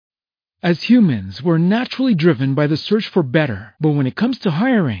As humans, we're naturally driven by the search for better. But when it comes to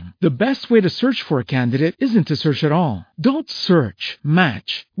hiring, the best way to search for a candidate isn't to search at all. Don't search,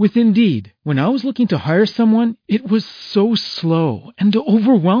 match with Indeed. When I was looking to hire someone, it was so slow and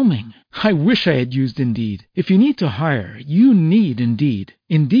overwhelming. I wish I had used Indeed. If you need to hire, you need Indeed.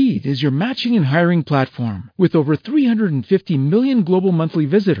 Indeed is your matching and hiring platform with over 350 million global monthly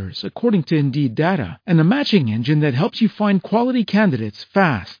visitors, according to Indeed data, and a matching engine that helps you find quality candidates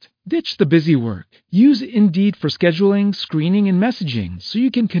fast. Ditch the busy work. Use Indeed for scheduling, screening, and messaging so you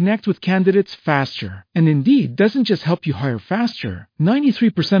can connect with candidates faster. And Indeed doesn't just help you hire faster.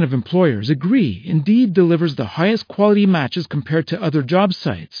 93% of employers agree Indeed delivers the highest quality matches compared to other job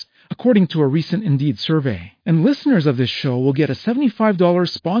sites, according to a recent Indeed survey. And listeners of this show will get a $75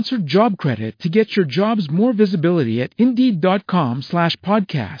 sponsored job credit to get your jobs more visibility at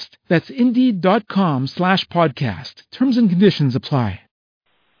Indeed.com/podcast. That's Indeed.com/podcast. Terms and conditions apply.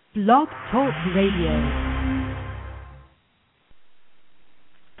 Blog Talk Radio.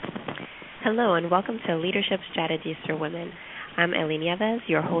 Hello and welcome to Leadership Strategies for Women. I'm Ellie Nieves,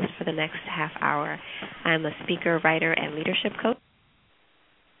 your host for the next half hour. I'm a speaker, writer, and leadership coach.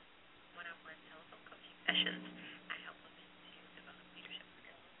 One-on-one telephone coaching sessions. I help women to develop leadership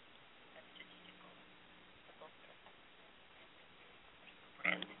skills and strategic goals for both professional and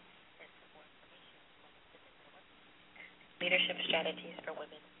brand. And for more information, visit my website,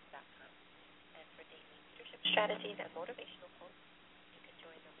 leadershipstrategiesforwomen.com. And for daily leadership strategies and motivational quotes, you can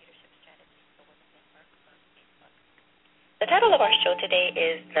join the Leadership Strategies for Women Network on Facebook. The title of our show today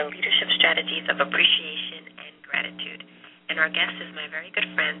is The Leadership Strategies of Appreciation and Gratitude. And our guest is my very good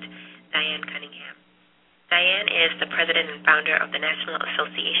friend, Diane Cunningham. Diane is the president and founder of the National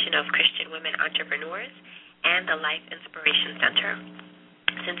Association of Christian Women Entrepreneurs and the Life Inspiration Center.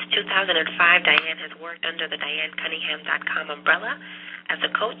 Since 2005, Diane has worked under the DianeCunningham.com umbrella as a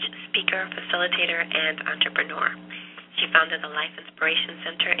coach, speaker, facilitator, and entrepreneur. She founded the Life Inspiration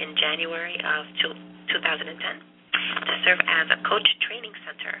Center in January of 2010 to serve as a coach training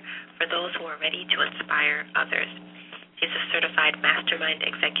center for those who are ready to inspire others. She's a certified mastermind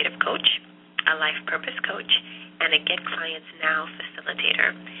executive coach, a life purpose coach, and a Get Clients Now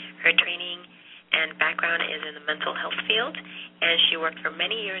facilitator. Her training and background is in the mental health field, and she worked for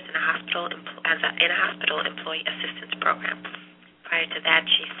many years in a hospital employee assistance program. Prior to that,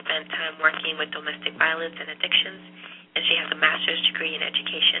 she spent time working with domestic violence and addictions, and she has a master's degree in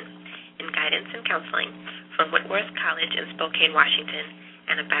education in guidance and counseling from Whitworth College in Spokane, Washington,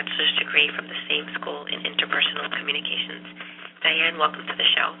 and a bachelor's degree from the same school in interpersonal communications. Diane, welcome to the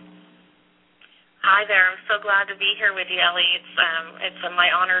show. Hi there. I'm so glad to be here with you, Ellie. It's my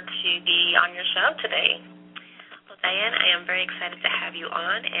honor to be on your show today. Well, Diane, I am very excited to have you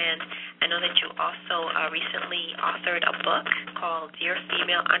on, and I know that you also recently authored a book called Dear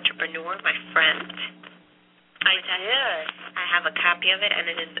Female Entrepreneur, My Friend. I did. I have a copy of it, and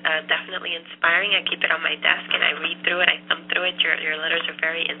it is definitely inspiring. I keep it on my desk, and I read through it. I thumb through it. Your letters are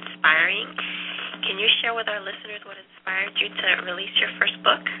very inspiring. Can you share with our listeners what inspired you to release your first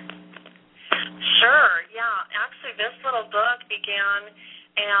book? Sure, yeah. Actually, this little book began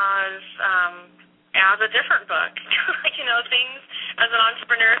as a different book. Things as an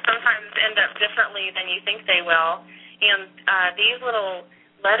entrepreneur sometimes end up differently than you think they will. And these little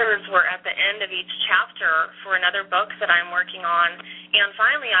letters were at the end of each chapter for another book that I'm working on. And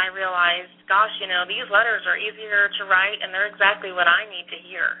finally I realized, gosh, these letters are easier to write, and they're exactly what I need to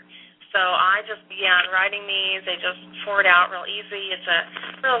hear. So I just began writing these. They just poured out real easy. It's a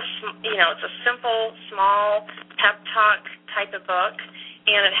real, it's a simple, small pep talk type of book,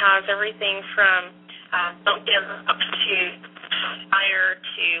 and it has everything from don't give up to inspire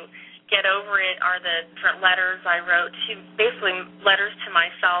to get over it are the different letters I wrote to, basically letters to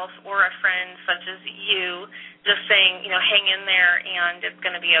myself or a friend such as you, just saying, hang in there and it's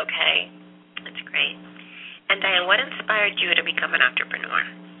going to be okay. That's great. And Diane, what inspired you to become an entrepreneur?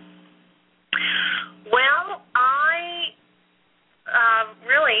 Well,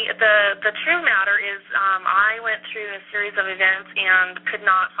 really, the true matter is I went through a series of events and could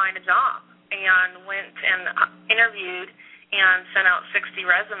not find a job, and went and interviewed and sent out 60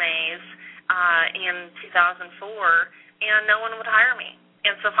 resumes in 2004, and no one would hire me.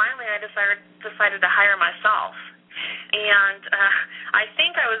 And so finally I decided to hire myself. And I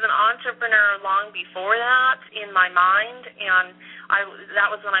think I was an entrepreneur long before that in my mind, and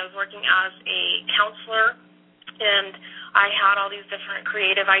that was when I was working as a counselor, and I had all these different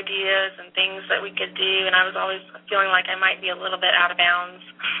creative ideas and things that we could do, and I was always feeling like I might be a little bit out of bounds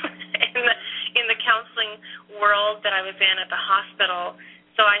in the counseling world that I was in at the hospital.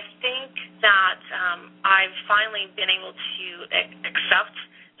 So I think that I've finally been able to accept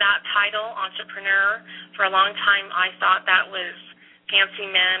that title, entrepreneur. For a long time, I thought that was fancy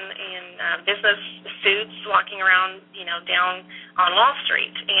men in business suits walking around, down on Wall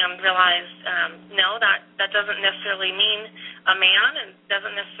Street, and realized, no, that doesn't necessarily mean a man, and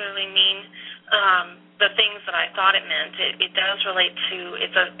doesn't necessarily mean the things that I thought it meant. It does relate to,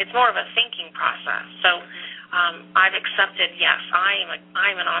 it's more of a thinking process. So I've accepted, yes,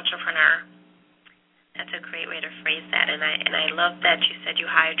 I'm an entrepreneur. That's a great way to phrase that, and I love that you said you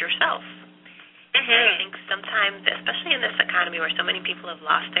hired yourself. Mm-hmm. I think sometimes, especially in this economy where so many people have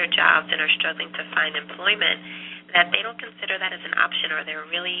lost their jobs and are struggling to find employment, that they don't consider that as an option, or they're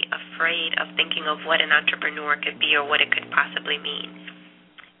really afraid of thinking of what an entrepreneur could be or what it could possibly mean.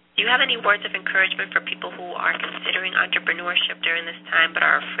 Do you have any words of encouragement for people who are considering entrepreneurship during this time but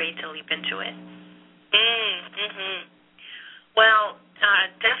are afraid to leap into it? Mm-hmm. Well,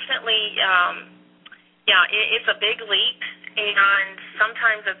 definitely, it's a big leap. And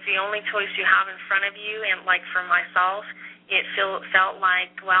sometimes it's the only choice you have in front of you. And like for myself, it felt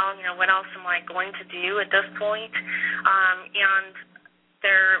like, well, what else am I going to do at this point? And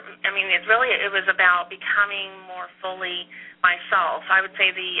it was about becoming more fully myself. I would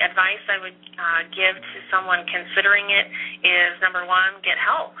say the advice I would give to someone considering it is, number one, get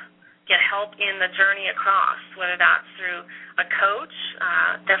help. Get help in the journey across, whether that's through a coach.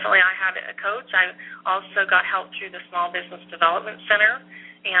 Definitely I had a coach. I also got help through the Small Business Development Center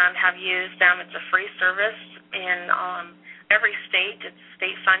and have used them. It's a free service in every state. It's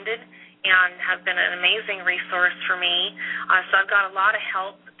state funded and have been an amazing resource for me. So I've got a lot of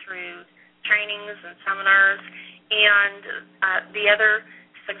help through trainings and seminars. And the other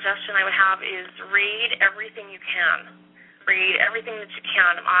suggestion I would have is read everything you can. Read everything that you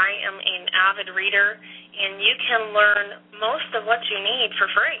can. I am an avid reader, and you can learn most of what you need for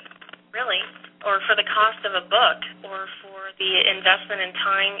free, really, or for the cost of a book, or for the investment in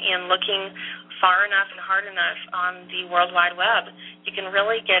time in looking far enough and hard enough on the World Wide Web. You can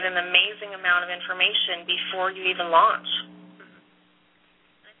really get an amazing amount of information before you even launch.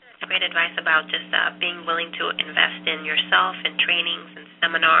 That's great advice about just being willing to invest in yourself and trainings and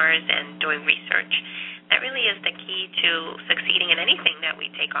seminars and doing research. That really is the key to succeeding in anything that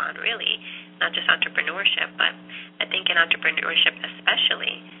we take on, really, not just entrepreneurship, but I think in entrepreneurship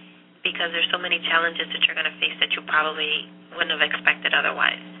especially, because there's so many challenges that you're going to face that you probably wouldn't have expected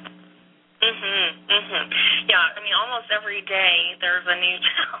otherwise. Yeah, almost every day there's a new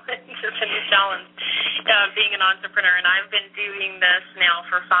challenge. It's a new challenge being an entrepreneur, and I've been doing this now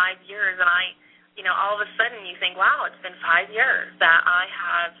for 5 years, and all of a sudden you think, wow, it's been 5 years that I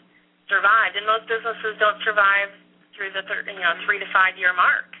have survived, and most businesses don't survive through the 3 to 5 year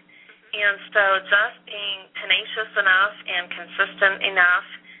mark. And so just being tenacious enough and consistent enough,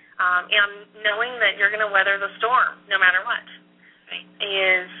 and knowing that you're going to weather the storm no matter what, right,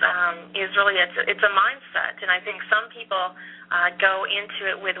 is really it's a mindset. And I think some people go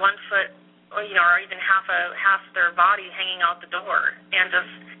into it with 1 foot, or even half their body hanging out the door, and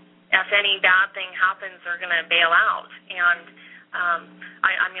just if any bad thing happens, they're going to bail out. And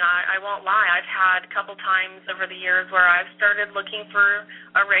I won't lie. I've had a couple times over the years where I've started looking for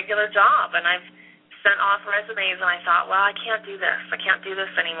a regular job, and I've sent off resumes, and I thought, well, I can't do this. I can't do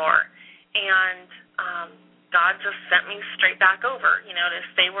this anymore. And God just sent me straight back over, to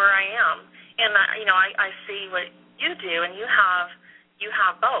stay where I am. And I see what you do, and you have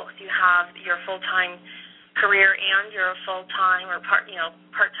both. You have your full-time career and your full-time or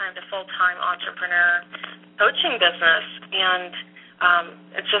part-time to full-time entrepreneur coaching business, and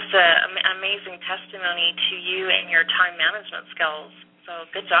it's just an amazing testimony to you and your time management skills. So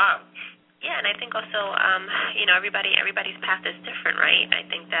good job. Yeah, and I think also, everybody's path is different, right? I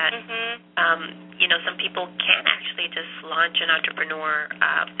think that, some people can actually just launch an entrepreneur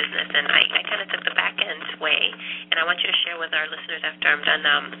business, and I kind of took the back end way, and I want you to share with our listeners after I'm done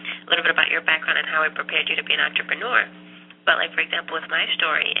a little bit about your background and how it prepared you to be an entrepreneur. But, for example, with my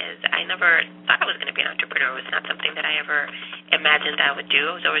story is I never thought I was going to be an entrepreneur. It was not something that I ever imagined I would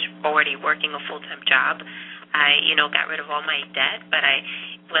do. I was already working a full-time job. I, got rid of all my debt, but I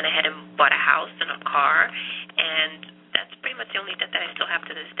went ahead and bought a house and a car, and that's pretty much the only debt that I still have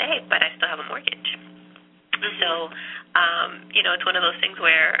to this day, but I still have a mortgage. So, it's one of those things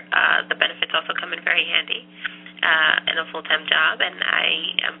where the benefits also come in very handy. In a full-time job, and I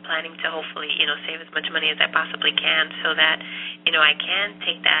am planning to hopefully, save as much money as I possibly can so that, I can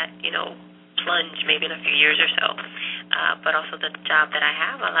take that, plunge maybe in a few years or so. But also the job that I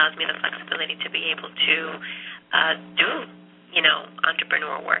have allows me the flexibility to be able to do,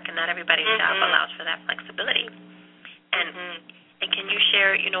 entrepreneur work, and not everybody's job allows for that flexibility. And can you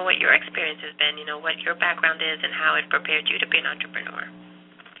share, what your experience has been, what your background is and how it prepared you to be an entrepreneur?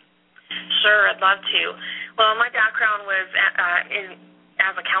 Sure, I'd love to. Well, my background was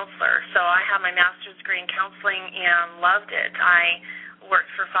as a counselor, so I have my master's degree in counseling and loved it. I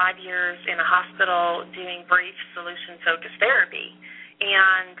worked for 5 years in a hospital doing brief solution-focused therapy,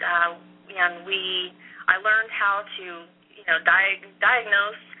 and I learned how to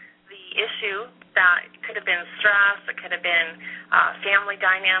diagnose the issue. That could have been stress, it could have been family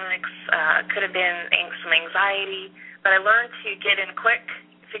dynamics, could have been some anxiety, but I learned to get in quick,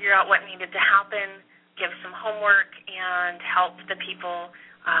 figure out what needed to happen, give some homework, and help the people,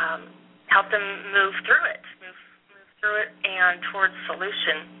 help them move through it and towards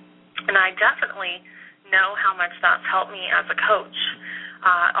solution. And I definitely know how much that's helped me as a coach.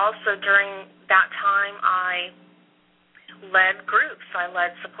 Also, during that time, I led groups. I led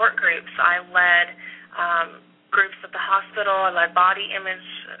support groups. I led groups at the hospital. I led body image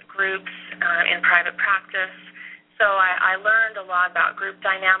groups in private practice. So I learned a lot about group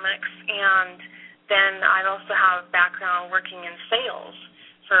dynamics, and then I also have a background working in sales.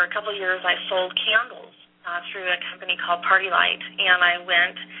 For a couple of years, I sold candles through a company called Party Light, and I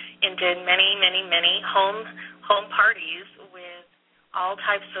went and did many, many, many home parties with all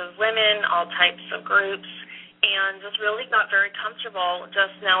types of women, all types of groups, and just really got very comfortable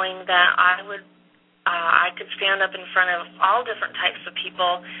just knowing that I could stand up in front of all different types of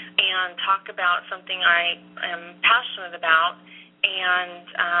people and talk about something I am passionate about and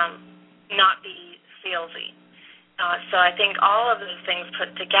not be salesy. So I think all of those things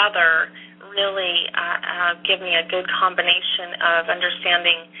put together really give me a good combination of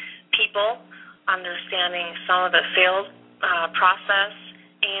understanding people, understanding some of the sales process,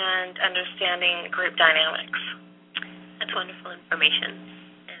 and understanding group dynamics. That's wonderful information.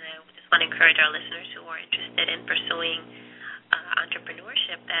 And I just want to encourage our listeners who are interested in pursuing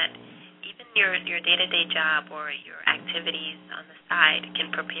entrepreneurship that even your day-to-day job or your activities on the side can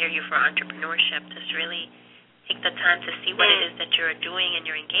prepare you for entrepreneurship. Just really take the time to see what it is that you're doing and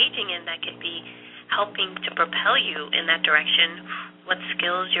you're engaging in that could be helping to propel you in that direction, what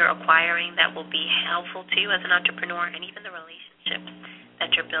skills you're acquiring that will be helpful to you as an entrepreneur, and even the relationships that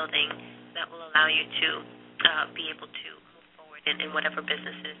you're building that will allow you to be able to move forward in whatever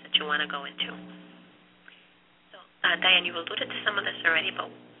businesses that you want to go into. So, Diane, you've alluded to some of this already, but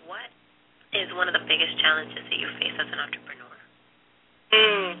what is one of the biggest challenges that you face as an entrepreneur?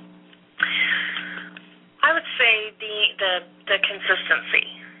 I would say the consistency.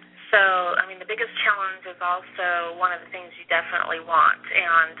 So, I mean, the biggest challenge is also one of the things you definitely want.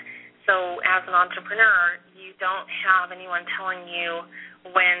 And so as an entrepreneur, you don't have anyone telling you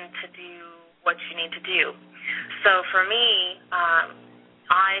when to do what you need to do. So for me,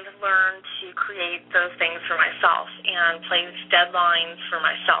 I've learned to create those things for myself and place deadlines for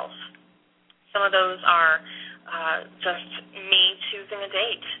myself. Some of those are just me choosing a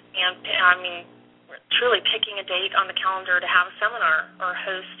date. And, I mean, truly picking a date on the calendar to have a seminar or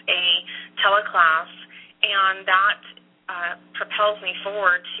host a teleclass, and that propels me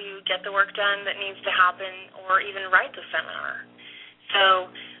forward to get the work done that needs to happen or even write the seminar.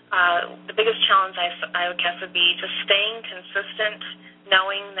 So the biggest challenge, I would guess, would be just staying consistent,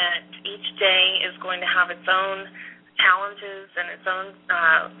 knowing that each day is going to have its own challenges and its own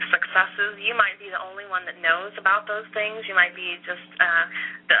successes. You might be the only one that knows about those things. You might be just a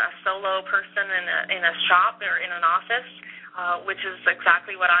solo person in a shop or in an office, which is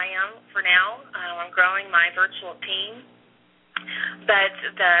exactly what I am for now. I'm growing my virtual team. But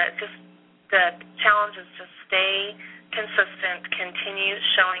the challenge is to stay consistent, continue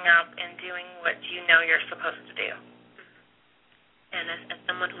showing up and doing what you know you're supposed to do. And as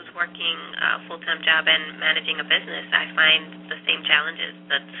someone who's working a full-time job and managing a business, I find the same challenges.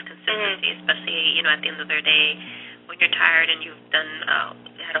 That's consistency, especially, at the end of the day when you're tired and you've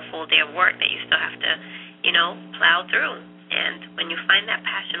had a full day of work that you still have to, plow through. And when you find that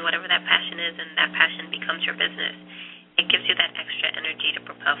passion, whatever that passion is, and that passion becomes your business, it gives you that extra energy to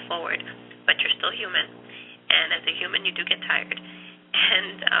propel forward. But you're still human. And as a human, you do get tired.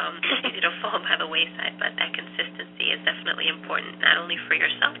 And it's easy to fall by the wayside, but that consistency is definitely important, not only for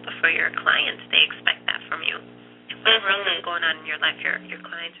yourself, but for your clients. They expect that from you. Whatever else is going on in your life, your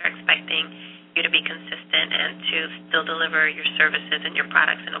clients are expecting you to be consistent and to still deliver your services and your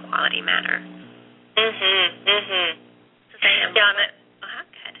products in a quality manner. So go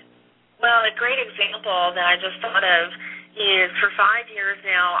ahead. Well, a great example that I just thought of is for 5 years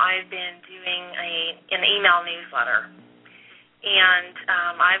now, I've been doing an email newsletter. And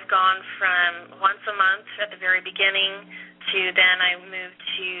I've gone from once a month at the very beginning to then I moved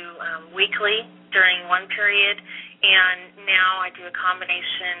to weekly during one period, and now I do a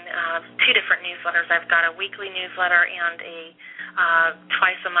combination of two different newsletters. I've got a weekly newsletter and a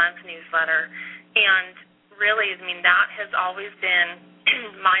twice a month newsletter. And really, I mean, that has always been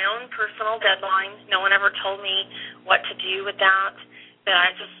my own personal deadline. No one ever told me what to do with that. But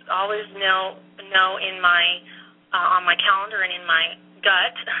I just always know in my on my calendar and in my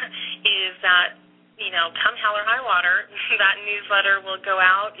gut is that, come hell or high water, that newsletter will go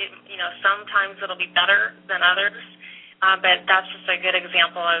out. Sometimes it'll be better than others, but that's just a good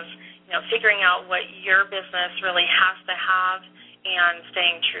example of, figuring out what your business really has to have and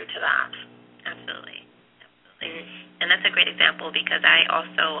staying true to that. Absolutely. And that's a great example because I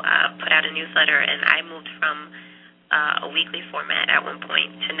also put out a newsletter, and I moved from a weekly format at one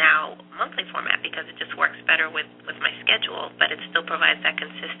point to now monthly format because it just works better with my schedule, but it still provides that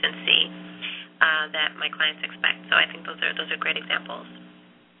consistency that my clients expect. So I think those are great examples.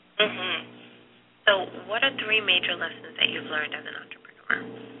 Mm-hmm. So what are 3 major lessons that you've learned as an entrepreneur?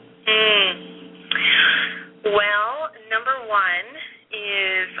 Well, number 1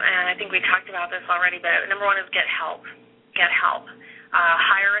 is, and I think we talked about this already, but number 1 is get help. Get help.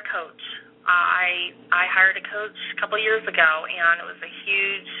 Hire a coach. I hired a coach a couple years ago, and it was a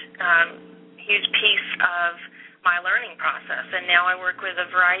huge piece of my learning process. And now I work with a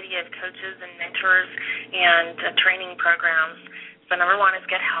variety of coaches and mentors and training programs. So number 1 is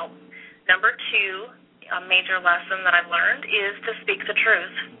get help. Number 2, a major lesson that I've learned is to speak the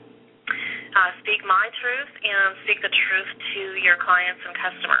truth. Speak my truth and speak the truth to your clients and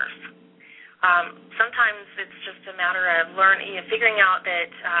customers. Sometimes it's just a matter of figuring out that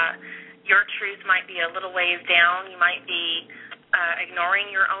your truth might be a little ways down. You might be ignoring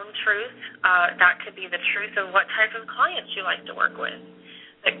your own truth. That could be the truth of what type of clients you like to work with.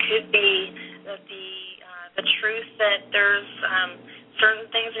 It could be the truth that there's certain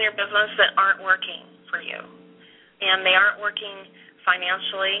things in your business that aren't working for you, and they aren't working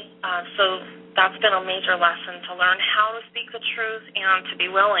financially. So that's been a major lesson, to learn how to speak the truth and to be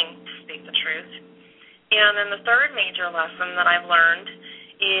willing to speak the truth. And then the third major lesson that I've learned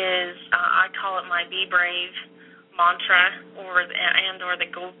is I call it my Be Brave mantra, or the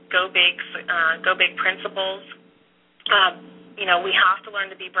Go Big principles. We have to learn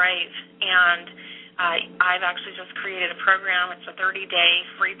to be brave, and I've actually just created a program. It's a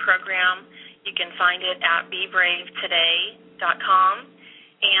 30-day free program. You can find it at BeBraveToday.com,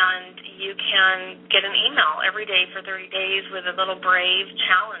 and you can get an email every day for 30 days with a little brave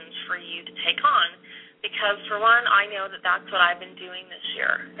challenge for you to take on. Because, for one, I know that that's what I've been doing this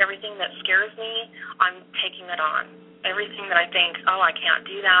year. Everything that scares me, I'm taking it on. Everything that I think, I can't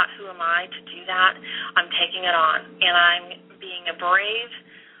do that, who am I to do that, I'm taking it on. And I'm being a brave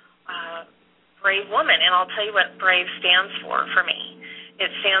woman. And I'll tell you what brave stands for me.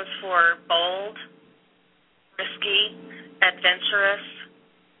 It stands for bold, risky, adventurous,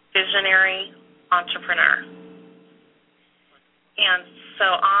 visionary, entrepreneur. And so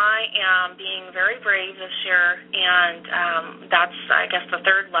I am being very brave this year, and that's, I guess, the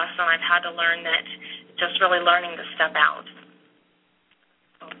third lesson I've had to learn, that just really learning to step out.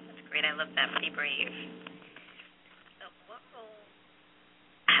 Oh, that's great. I love that. Be brave. So what role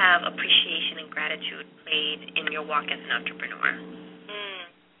have appreciation and gratitude played in your walk as an entrepreneur?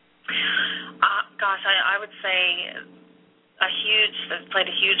 I would say it's played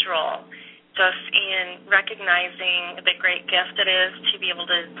a huge role, just in recognizing the great gift it is to be able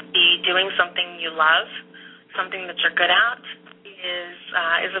to be doing something you love, something that you're good at,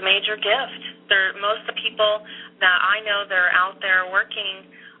 is a major gift. Most of the people that I know that are out there working,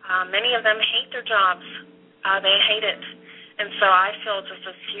 many of them hate their jobs. They hate it. And so I feel just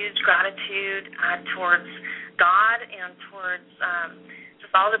this huge gratitude towards God and towards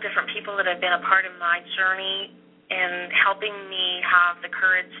just all the different people that have been a part of my journey in helping me have the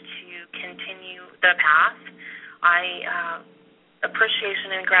courage to continue the path.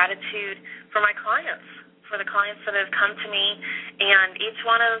 Appreciation and gratitude for my clients, for the clients that have come to me, and each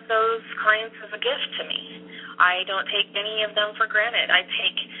one of those clients is a gift to me. I don't take any of them for granted. I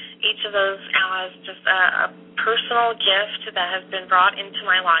take each of those as just a personal gift that has been brought into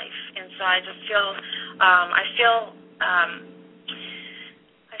my life, and so I just feel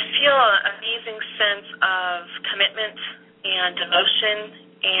an amazing sense of commitment and devotion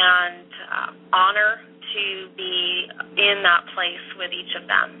and honor to be in that place with each of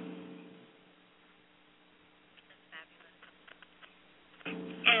them.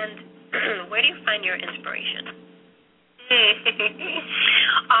 And where do you find your inspiration?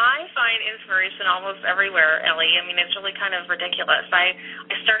 I find inspiration almost everywhere, Ellie. I mean, it's really kind of ridiculous. I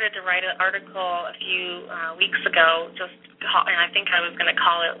started to write an article a few weeks ago, and I think I was going to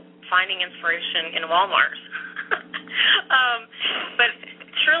call it Finding Inspiration in Walmart. But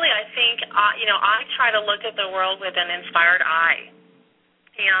truly, I think, I try to look at the world with an inspired eye.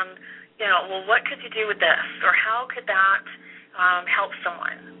 And, well, what could you do with this? Or how could that help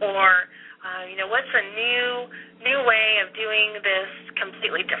someone? Or, what's a new way of doing this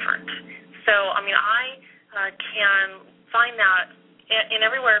completely different? So, I can find that in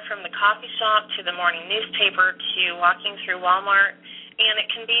everywhere from the coffee shop to the morning newspaper to walking through Walmart. And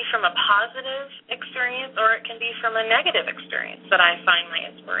it can be from a positive experience or it can be from a negative experience that I find my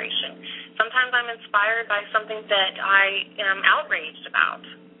inspiration. Sometimes I'm inspired by something that I am outraged about,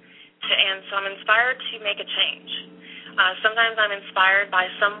 and so I'm inspired to make a change. Sometimes I'm inspired by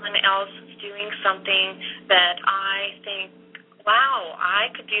someone else doing something that I think, wow,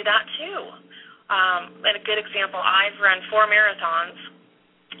 I could do that too. And a good example, I've run 4 marathons,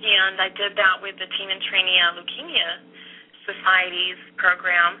 and I did that with the Teen and Trainee Leukemia Society's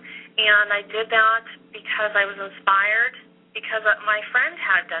program, and I did that because I was inspired because my friend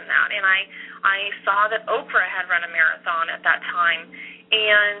had done that, and I saw that Oprah had run a marathon at that time,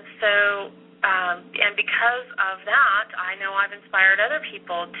 and so and because of that, I know I've inspired other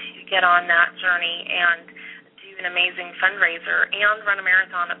people to get on that journey and do an amazing fundraiser and run a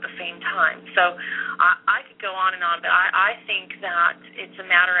marathon at the same time. So I could go on and on, but I think that it's a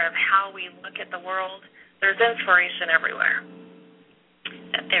matter of how we look at the world. There's inspiration everywhere.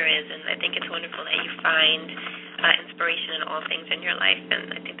 That there is, and I think it's wonderful that you find inspiration in all things in your life, and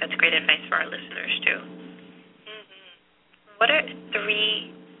I think that's great advice for our listeners, too. Mm-hmm. What are 3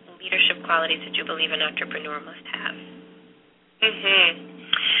 leadership qualities that you believe an entrepreneur must have?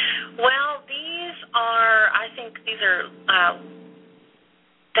 Mm-hmm. Well, I think these are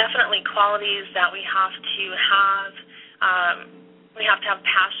definitely qualities that we have to have. We have to have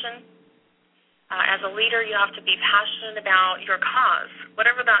passion. As a leader, you have to be passionate about your cause,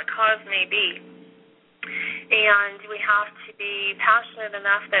 whatever that cause may be. And we have to be passionate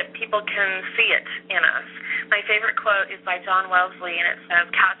enough that people can see it in us. My favorite quote is by John Wesley, and it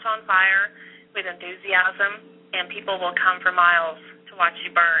says, "Catch on fire with enthusiasm, and people will come for miles to watch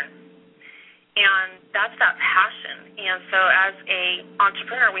you burn." And that's that passion. And so as an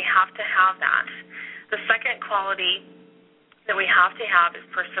entrepreneur, we have to have that. The second quality that we have to have is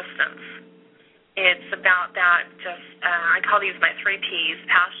persistence. It's about that I call these my 3 Ps.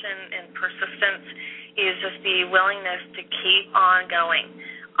 Passion and persistence is just the willingness to keep on going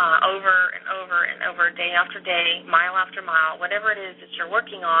over and over and over, day after day, mile after mile, whatever it is that you're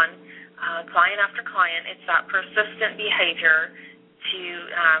working on, client after client. It's that persistent behavior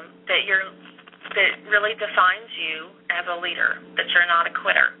that really defines you as a leader, that you're not a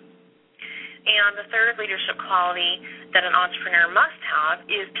quitter. And the third leadership quality that an entrepreneur must have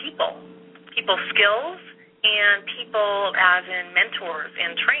is people skills, and people as in mentors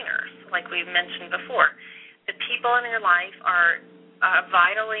and trainers, like we've mentioned before. The people in your life are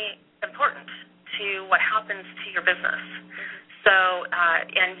vitally important to what happens to your business. So,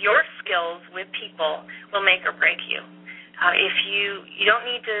 and your skills with people will make or break you. If you don't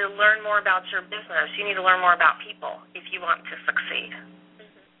need to learn more about your business, you need to learn more about people if you want to succeed.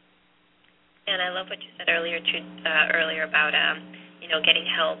 And I love what you said earlier about getting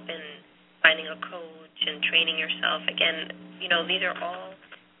help and finding a coach and training yourself. Again, these are all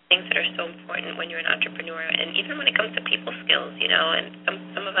things that are so important when you're an entrepreneur, and even when it comes to people skills, and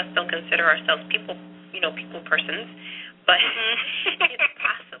some of us don't consider ourselves people persons, but it's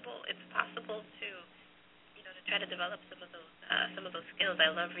possible to try to develop some of those skills. I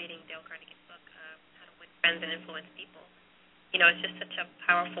love reading Dale Carnegie's book, How to Win Friends and Influence People. It's just such a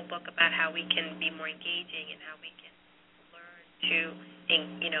powerful book about how we can be more engaging and how we can learn to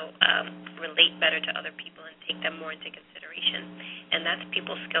relate better to other people and take them more into consideration. And that's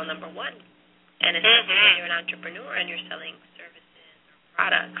people skill number 1. And especially when you're an entrepreneur and you're selling services or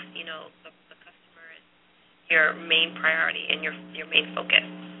products, the customer is your main priority and your main focus.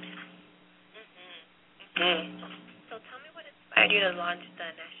 So tell me what inspired you to launch the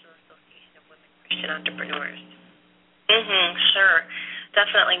National Association of Women Christian Entrepreneurs. Sure,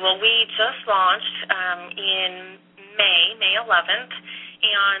 definitely. Well, we just launched in May 11th,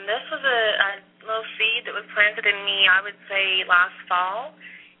 and this was a little seed that was planted in me, I would say, last fall,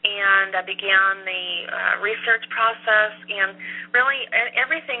 and I began the research process, and really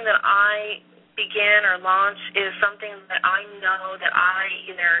everything that I begin or launch is something that I know that I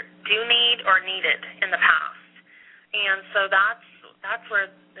either do need or needed in the past. And so that's where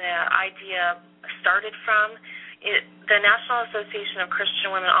the idea started from. The National Association of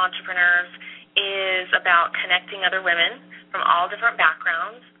Christian Women Entrepreneurs is about connecting other women from all different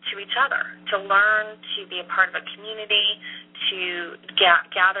backgrounds to each other, to learn, to be a part of a community, to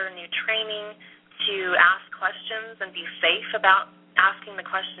gather new training, to ask questions and be safe about asking the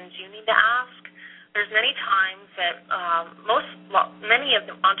questions you need to ask. There's many times that many of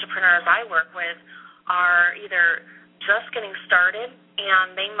the entrepreneurs I work with are either just getting started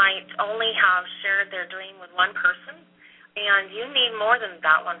and they might only have shared their dream with one person, and you need more than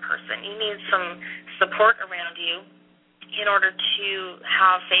that one person. You need some support around you in order to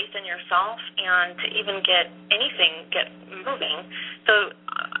have faith in yourself and to even get moving. So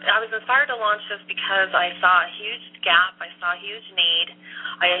I was inspired to launch this because I saw a huge gap. I saw a huge need.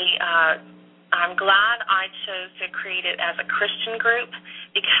 I'm glad I chose to create it as a Christian group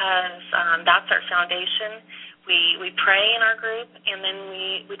because that's our foundation. We pray in our group, and then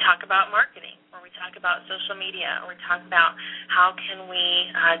we talk about marketing, or we talk about social media, or we talk about how can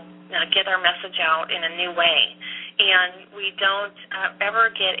we get our message out in a new way. And we don't ever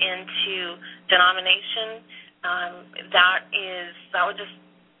get into denomination. That would just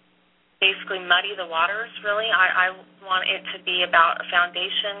basically muddy the waters, really. I want it to be about a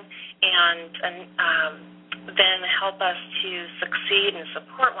foundation and then help us to succeed and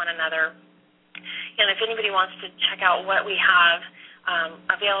support one another. And if anybody wants to check out what we have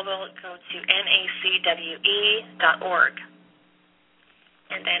available, go to nacwe.org.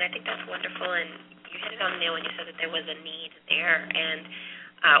 And Diane, I think that's wonderful, and you hit it on the nail when you said that there was a need there.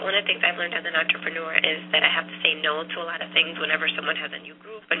 And one of the things I've learned as an entrepreneur is that I have to say no to a lot of things whenever someone has a new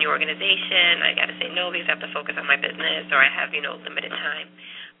group, a new organization. I got to say no because I have to focus on my business, or I have, limited time.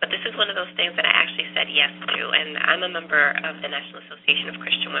 But this is one of those things that I actually said yes to, and I'm a member of the National Association of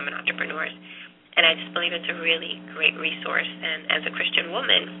Christian Women Entrepreneurs, and I just believe it's a really great resource. And as a Christian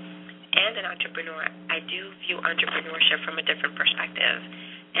woman and an entrepreneur, I do view entrepreneurship from a different perspective,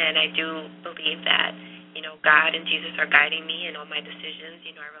 and I do believe that God and Jesus are guiding me in all my decisions.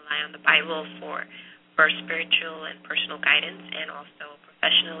 I rely on the Bible for spiritual and personal guidance, and also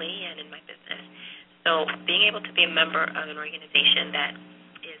professionally and in my business. So being able to be a member of an organization that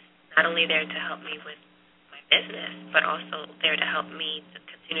is not only there to help me with my business, but also there to help me to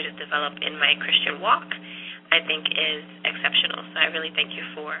continue to develop in my Christian walk, I think is exceptional. So I really thank you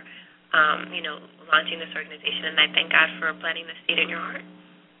for, launching this organization, and I thank God for planting the seed in your heart.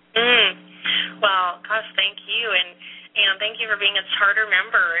 Well, gosh, thank you, and thank you for being a charter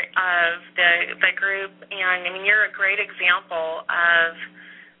member of the group. And you're a great example of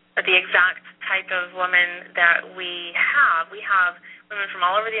the exact type of woman that we have. We have women from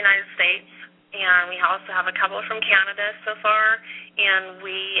all over the United States, and we also have a couple from Canada so far, and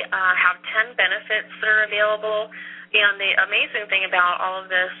we have 10 benefits that are available. And the amazing thing about all of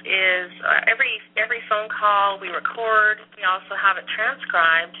this is every phone call we record, we also have it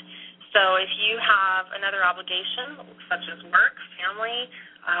transcribed. So if you have another obligation, such as work, family,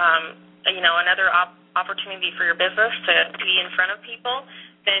 another opportunity for your business to be in front of people,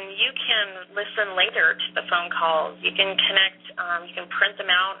 then you can listen later to the phone calls. You can connect, you can print them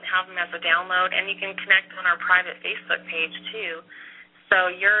out and have them as a download, and you can connect on our private Facebook page too.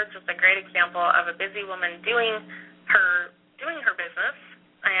 So you're just a great example of a busy woman doing her business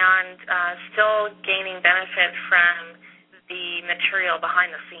and still gaining benefit from the material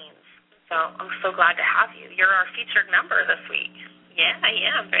behind the scenes. So I'm so glad to have you. You're our featured member this week. Yeah,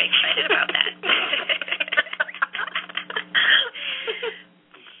 I'm very excited about that.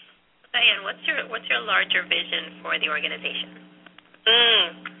 Diane, what's your larger vision for the organization?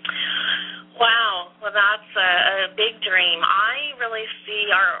 Wow, well, that's a big dream. I really see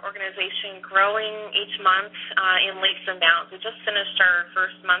our organization growing each month in leaps and bounds. We just finished our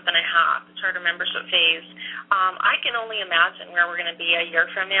first month and a half, the charter membership phase. I can only imagine where we're going to be a year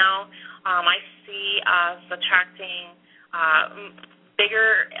from now. I see us attracting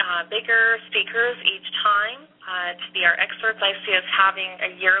bigger speakers each time to be our experts. I see us having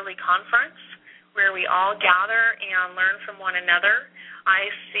a yearly conference where we all gather and learn from one another. I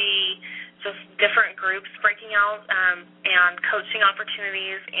see just different groups breaking out and coaching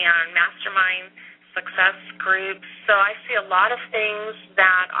opportunities and mastermind success groups. So I see a lot of things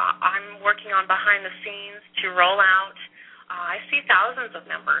that I'm working on behind the scenes to roll out. I see thousands of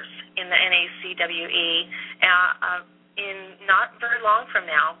members in the NACWE in not very long from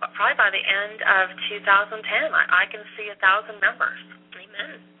now, but probably by the end of 2010, I can see 1,000 members.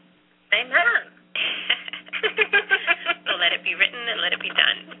 Amen. Amen. So let it be written and let it be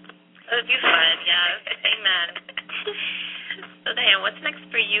done. Let it be fun, yes. Amen. So Diane, what's next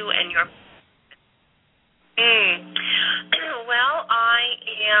for you and your... Well, I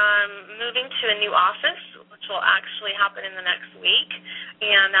am moving to a new office which will actually happen in the next week,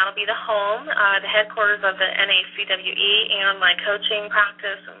 and that'll be the home, the headquarters of the NACWE, and my coaching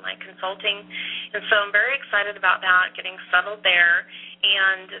practice and my consulting. And so I'm very excited about that, getting settled there,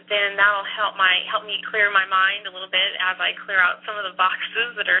 and then that'll help me clear my mind a little bit as I clear out some of the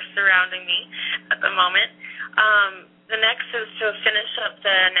boxes that are surrounding me at the moment. The next is to finish up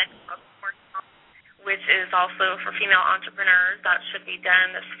the next book, which is also for female entrepreneurs. That should be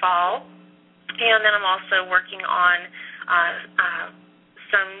done this fall. And then I'm also working on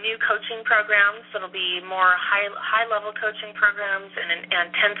some new coaching programs. It'll be more high-level coaching programs and an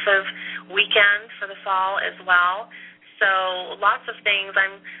intensive weekend for the fall as well. So lots of things.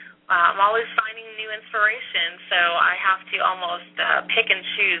 I'm always finding new inspiration, so I have to almost pick and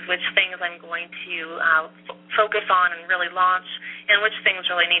choose which things I'm going to focus on and really launch, and which things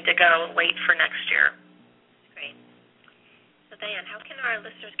really need to go and wait for next year. Great. So, Diane, how can our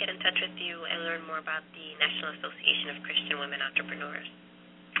listeners get in touch with you and learn more about the National Association of Christian Women Entrepreneurs?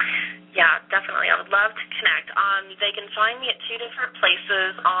 Yeah, definitely. I would love to connect. They can find me at two different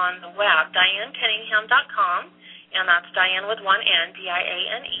places on the web, DianeCunningham.com, and that's Diane with one N,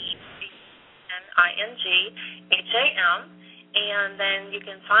 DianeCunningham. And then you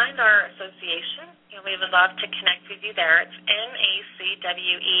can find our association, and we would love to connect with you there. It's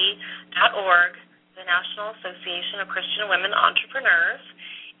NACWE.org, the National Association of Christian Women Entrepreneurs.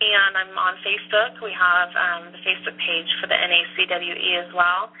 And I'm on Facebook. We have the Facebook page for the NACWE as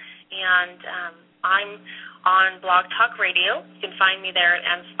well. And I'm on Blog Talk Radio. You can find me there at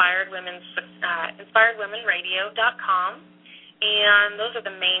inspiredwomenradio.com. And those are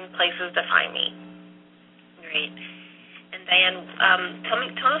the main places to find me. Great. And Diane, tell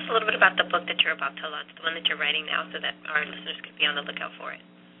us a little bit about the book that you're about to launch, the one that you're writing now, so that our listeners could be on the lookout for it.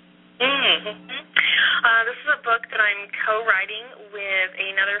 This is a book that I'm co-writing with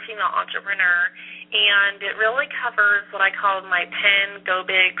another female entrepreneur, and it really covers what I call my 10 Go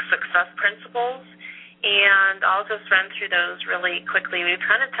Big success principles, and I'll just run through those really quickly. We've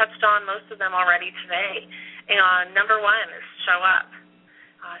kind of touched on most of them already today. And number one is show up.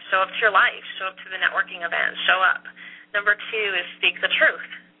 Show up to your life. Show up to the networking event. Show up. Number two is speak the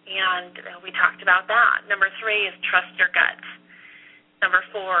truth, and we talked about that. Number three is trust your gut. Number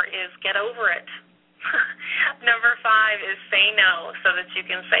four is get over it. Number five is say no so that you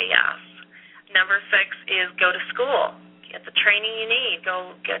can say yes. Number six is go to school. Get the training you need.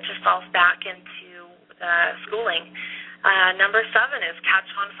 Go get yourself back into schooling. Number seven is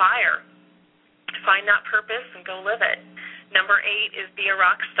catch on fire. Find that purpose and go live it. Number eight is be a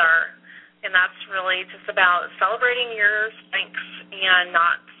rock star. And that's really just about celebrating your strengths and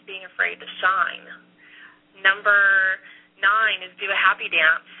not being afraid to shine. Number 9 is do a happy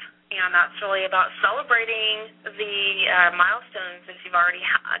dance. And that's really about celebrating the milestones that you've already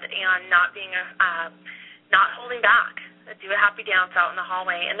had and not holding back. Do a happy dance out in the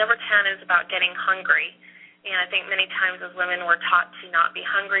hallway. And number 10 is about getting hungry. And I think many times as women we're taught to not be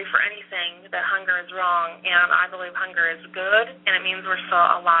hungry for anything, that hunger is wrong. And I believe hunger is good, and it means we're still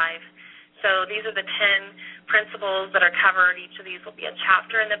alive. So these are the 10 principles that are covered. Each of these will be a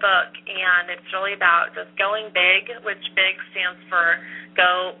chapter in the book, and it's really about just going big, which big stands for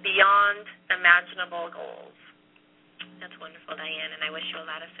go beyond imaginable goals. That's wonderful, Diane, and I wish you a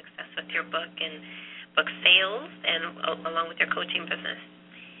lot of success with your book and book sales and along with your coaching business.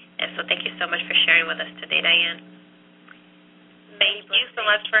 And so thank you so much for sharing with us today, Diane. Thank you so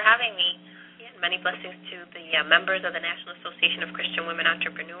much for having me. Yeah, many blessings to the members of the National Association of Christian Women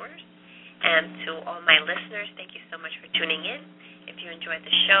Entrepreneurs. And to all my listeners, thank you so much for tuning in. If you enjoyed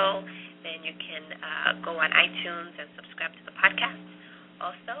the show, then you can go on iTunes and subscribe to the podcast.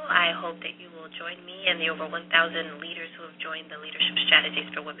 Also, I hope that you will join me and the over 1,000 leaders who have joined the Leadership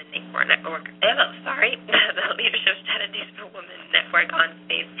Strategies for Women Network. The Leadership Strategies for Women Network on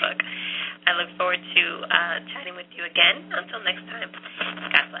Facebook. I look forward to chatting with you again. Until next time,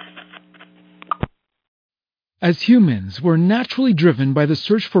 God bless. As humans, we're naturally driven by the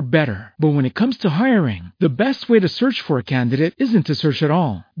search for better. But when it comes to hiring, the best way to search for a candidate isn't to search at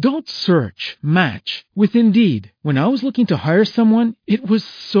all. Don't search, match with Indeed. When I was looking to hire someone, it was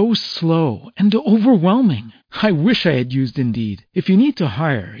so slow and overwhelming. I wish I had used Indeed. If you need to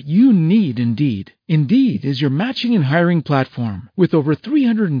hire, you need Indeed. Indeed is your matching and hiring platform with over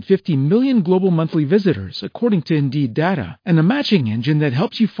 350 million global monthly visitors, according to Indeed data, and a matching engine that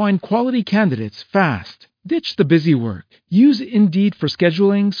helps you find quality candidates fast. Ditch the busy work. Use Indeed for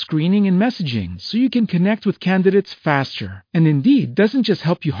scheduling, screening, and messaging so you can connect with candidates faster. And Indeed doesn't just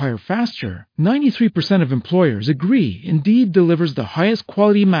help you hire faster. 93% of employers agree Indeed delivers the highest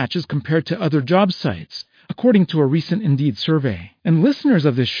quality matches compared to other job sites. according to a recent Indeed survey. And listeners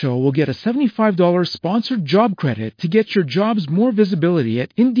of this show will get a $75 sponsored job credit to get your jobs more visibility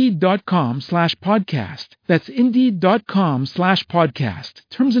at Indeed.com/podcast. That's Indeed.com/podcast.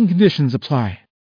 Terms and conditions apply.